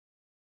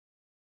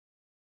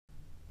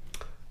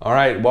All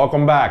right,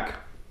 welcome back.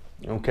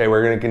 Okay,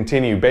 we're going to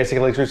continue. Basic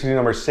electricity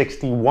number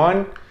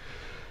 61.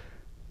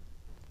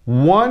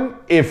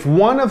 If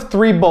one of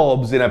three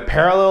bulbs in a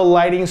parallel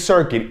lighting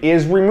circuit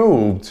is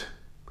removed,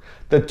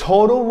 the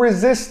total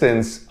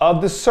resistance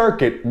of the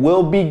circuit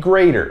will be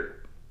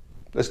greater.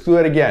 Let's do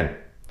that again.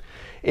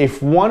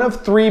 If one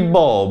of three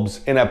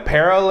bulbs in a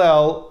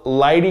parallel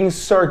lighting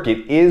circuit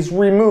is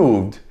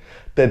removed,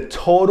 the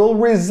total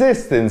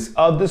resistance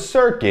of the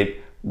circuit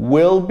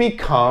will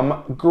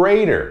become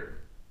greater.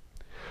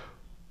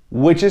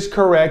 Which is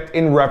correct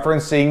in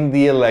referencing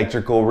the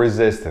electrical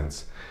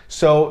resistance.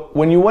 So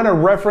when you want to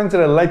reference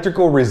an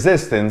electrical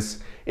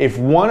resistance, if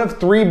one of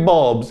three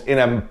bulbs in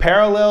a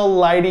parallel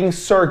lighting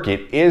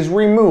circuit is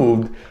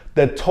removed,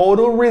 the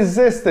total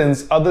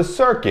resistance of the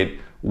circuit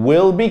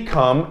will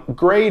become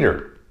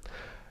greater.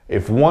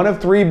 If one of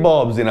three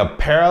bulbs in a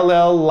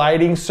parallel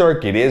lighting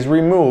circuit is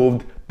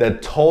removed, the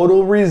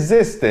total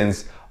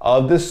resistance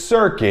of the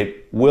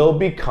circuit will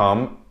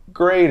become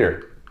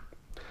greater.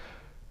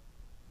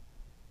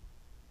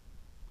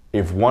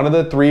 If one of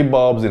the three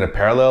bulbs in a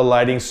parallel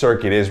lighting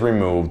circuit is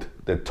removed,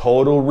 the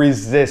total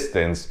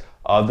resistance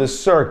of the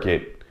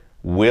circuit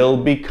will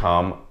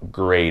become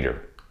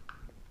greater.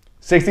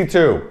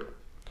 62.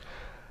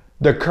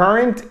 The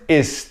current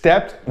is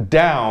stepped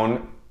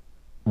down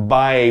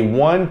by a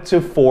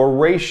 1:4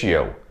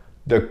 ratio.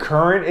 The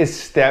current is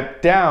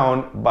stepped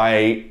down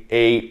by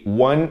a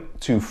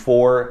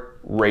 1:4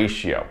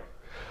 ratio.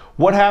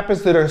 What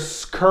happens to the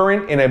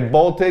current in a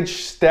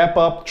voltage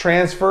step-up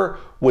transfer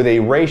with a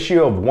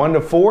ratio of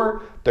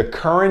 1:4? The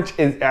current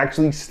is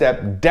actually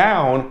stepped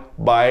down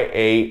by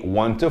a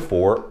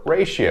 1:4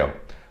 ratio.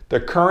 The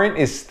current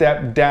is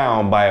stepped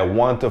down by a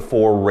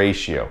 1:4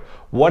 ratio.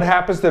 What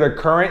happens to the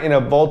current in a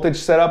voltage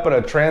setup and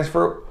a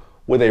transfer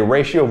with a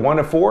ratio of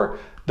 1:4?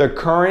 The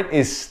current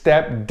is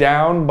stepped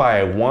down by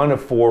a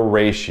 1:4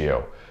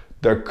 ratio.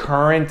 The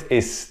current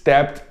is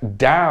stepped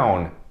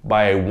down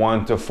by a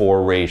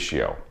 1:4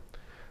 ratio.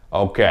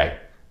 Okay,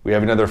 we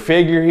have another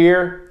figure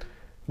here.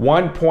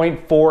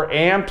 1.4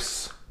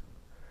 amps.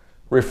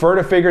 Refer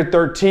to figure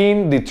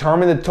 13.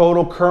 Determine the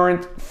total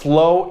current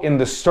flow in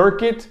the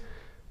circuit.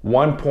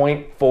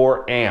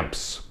 1.4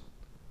 amps.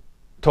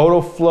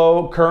 Total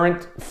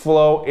current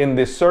flow in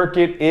the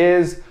circuit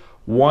is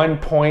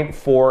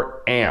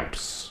 1.4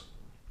 amps.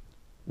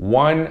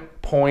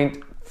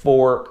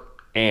 1.4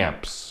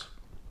 amps.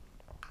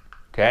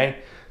 Okay?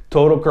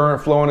 Total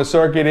current flow in the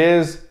circuit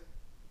is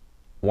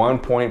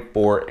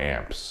 1.4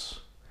 amps.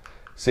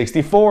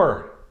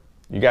 64.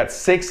 You got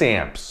 6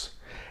 amps.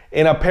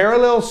 In a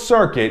parallel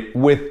circuit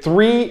with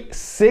three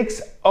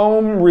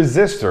 6-ohm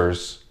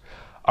resistors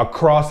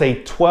across a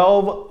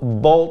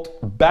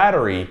 12-volt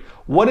battery,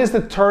 what is the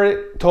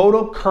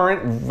total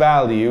current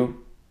value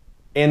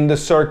in the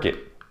circuit?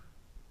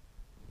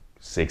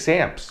 6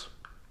 amps.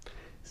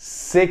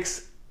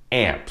 6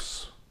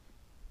 amps.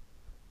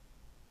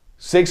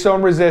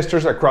 6-ohm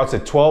resistors across a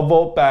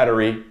 12-volt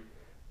battery,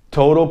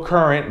 total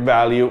current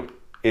value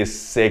is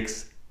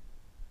 6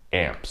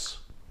 amps.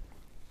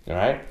 All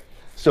right,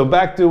 so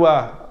back to,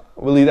 I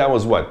believe that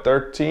was what,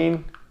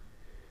 13,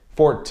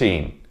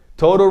 14.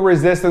 Total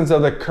resistance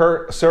of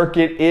the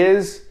circuit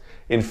is,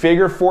 in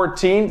figure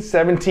 14,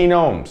 17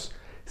 ohms.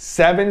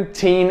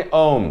 17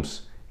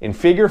 ohms. In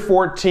figure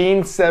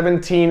 14,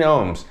 17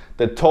 ohms.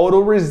 The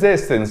total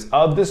resistance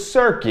of the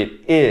circuit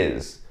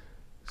is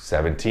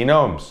 17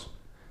 ohms.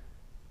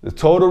 The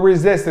total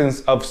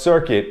resistance of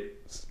circuit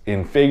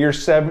in figure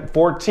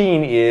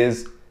 14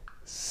 is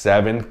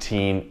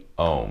 17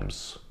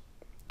 ohms.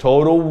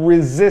 Total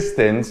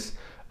resistance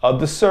of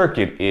the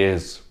circuit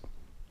is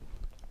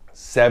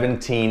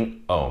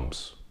 17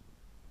 ohms.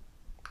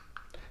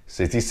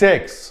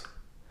 66.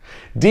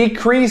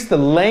 Decrease the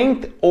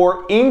length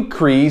or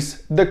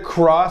increase the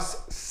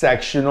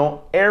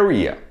cross-sectional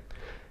area.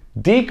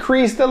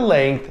 Decrease the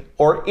length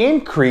or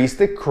increase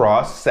the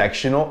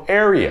cross-sectional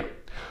area.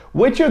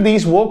 Which of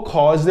these will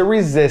cause the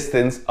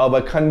resistance of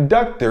a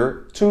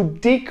conductor to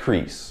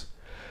decrease?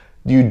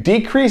 Do you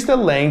decrease the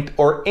length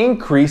or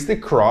increase the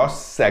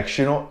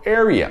cross-sectional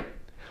area?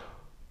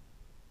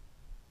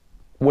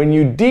 When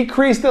you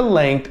decrease the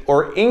length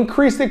or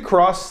increase the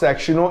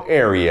cross-sectional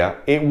area,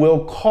 it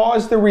will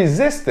cause the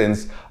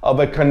resistance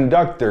of a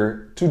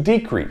conductor to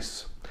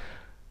decrease.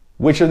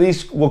 Which of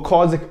these will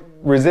cause the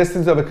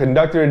resistance of a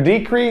conductor to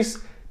decrease?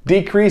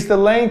 Decrease the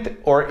length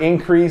or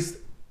increase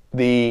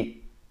the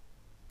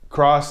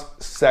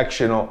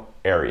cross-sectional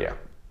area.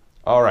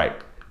 All right,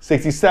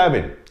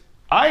 67.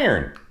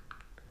 Iron.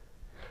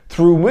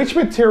 Through which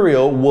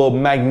material will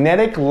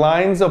magnetic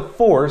lines of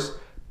force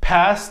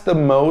pass the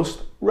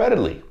most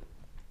readily?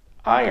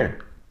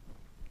 Iron.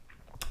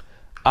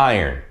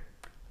 Iron.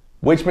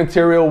 Which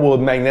material will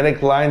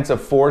magnetic lines of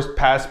force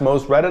pass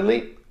most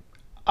readily?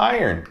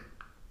 Iron.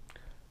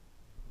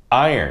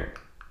 Iron.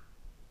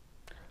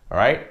 All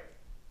right.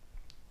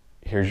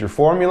 Here's your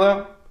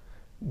formula.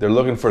 They're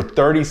looking for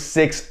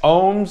 36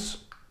 ohms.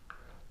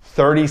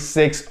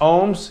 36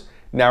 ohms.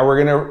 Now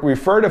we're going to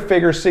refer to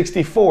figure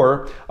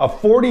 64. A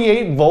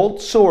 48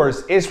 volt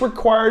source is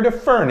required to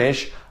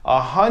furnish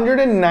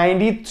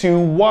 192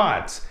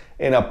 watts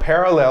in a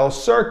parallel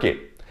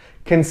circuit,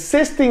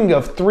 consisting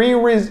of three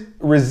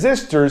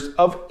resistors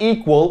of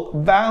equal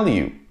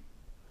value.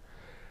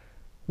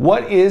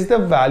 What is the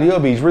value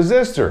of each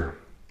resistor?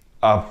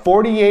 A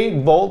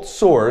 48 volt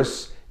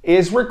source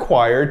is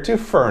required to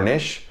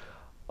furnish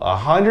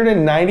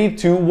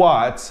 192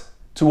 watts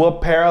to a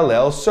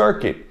parallel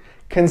circuit,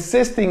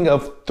 consisting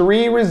of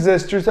three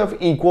resistors of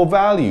equal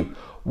value.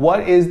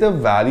 What is the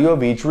value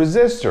of each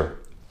resistor?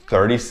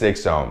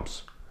 36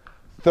 ohms.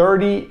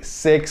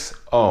 36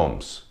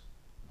 ohms.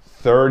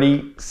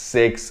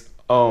 36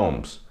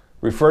 ohms.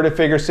 Refer to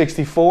figure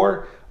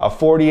 64. A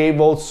 48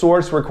 volt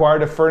source required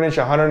to furnish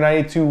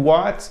 192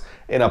 watts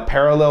in a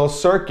parallel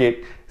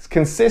circuit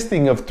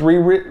consisting of three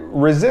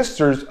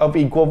resistors of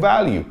equal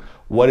value.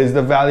 What is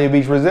the value of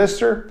each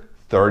resistor?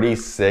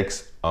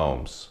 36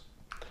 ohms.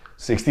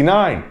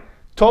 69.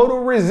 Total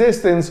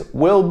resistance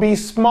will be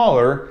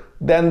smaller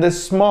than the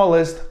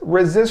smallest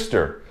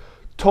resistor.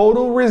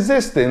 Total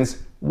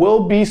resistance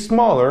will be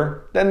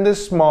smaller than the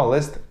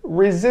smallest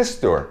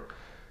resistor.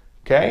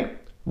 Okay?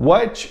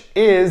 What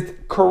is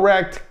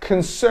correct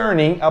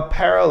concerning a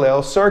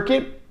parallel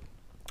circuit?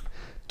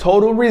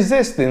 Total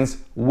resistance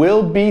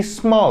will be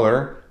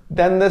smaller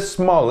than the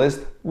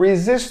smallest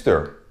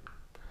resistor.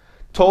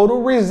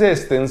 Total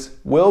resistance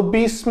will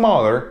be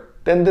smaller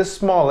than the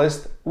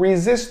smallest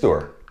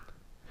resistor.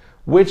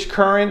 Which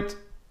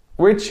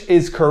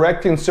is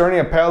correct concerning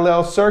a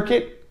parallel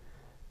circuit?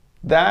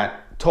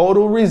 That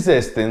total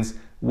resistance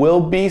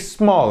will be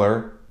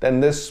smaller than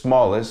the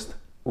smallest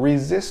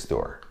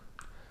resistor.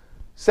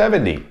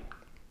 70.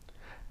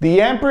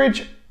 The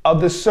amperage of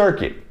the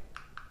circuit.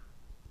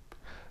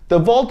 The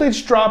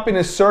voltage drop in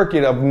a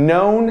circuit of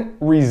known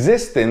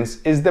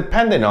resistance is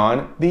dependent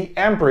on the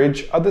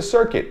amperage of the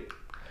circuit.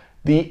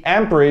 The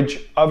amperage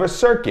of a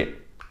circuit.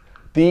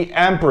 The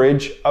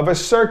amperage of a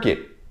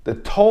circuit. The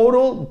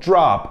total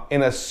drop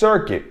in a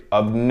circuit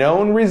of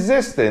known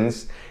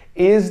resistance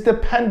is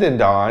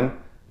dependent on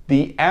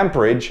the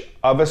amperage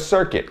of a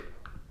circuit.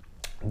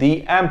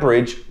 The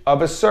amperage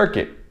of a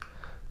circuit.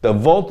 The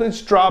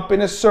voltage drop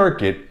in a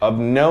circuit of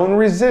known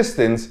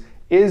resistance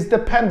is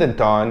dependent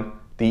on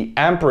the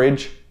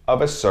amperage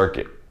of a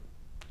circuit.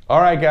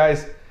 All right,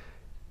 guys,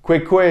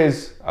 quick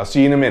quiz. I'll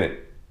see you in a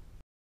minute.